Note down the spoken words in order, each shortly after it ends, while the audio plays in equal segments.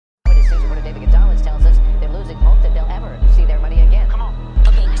Senator David Gonzalez tells us they're losing hope that they'll ever see their money again. Come on.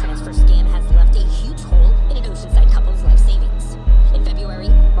 A bank transfer scam has left a huge hole in an Oceanside couple's life savings. In February,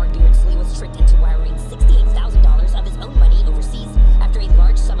 Marc Beardsley was tricked into wiring $68,000 of his own money overseas after a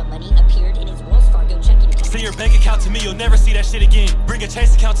large sum of money appeared in his Wells Fargo checking account. Send your bank account to me, you'll never see that shit again. Bring a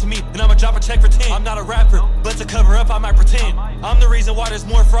Chase account to me, and I'ma drop a check for 10. I'm not a rapper, but to cover up, I might pretend. I'm the reason why there's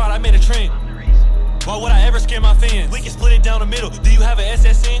more fraud, I made a trend. Why would I ever scare my fans? We can split it down the middle. Do you have an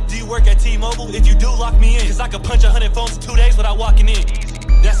SSN? Do you work at T-Mobile? If you do, lock me in. Cause I could punch 100 phones in 2 days without walking in.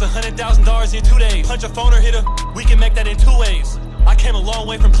 That's $100,000 in 2 days. Punch a phone or hit a, we can make that in 2 ways. I came a long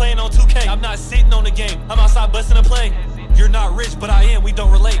way from playing on 2K. I'm not sitting on the game, I'm outside busting a play. You're not rich, but I am, we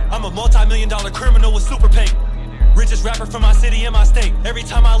don't relate. I'm a multi-million-dollar criminal with super pay. Richest rapper from my city and my state. Every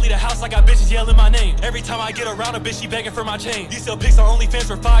time I leave a house, I got bitches yelling my name. Every time I get around a bitch, she begging for my chain. You sell pics on OnlyFans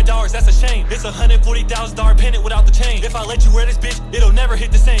for $5, that's a shame. It's a $140,000 pendant without the chain. If I let you wear this bitch, it'll never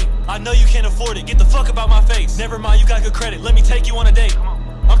hit the same. I know you can't afford it, get the fuck about my face. Never mind, you got good credit, let me take you on a date.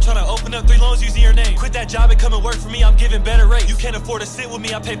 I'm trying to open up 3 loans using your name. Quit that job and come and work for me, I'm giving better rates. You can't afford to sit with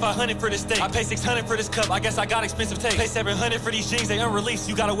me, I pay $500 for this steak. I pay $600 for this cup, I guess I got expensive taste. Pay $700 for these jeans, they unreleased,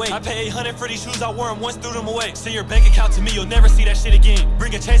 you gotta wait. I pay $800 for these shoes, I wore them once, threw them away. Send your bank account to me, you'll never see that shit again.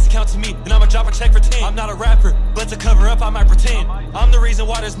 Bring a Chase account to me, and I'ma drop a check for 10. I'm not a rapper, but to cover up, I might pretend. I'm the reason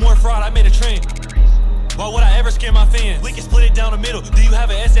why there's more fraud, I made a trend. Why would I ever scare my fans? We can split it down the middle. Do you have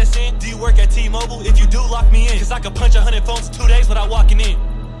an SSN? Do you work at T-Mobile? If you do, lock me in. Cause I could punch 100 phones in 2 days without walking in.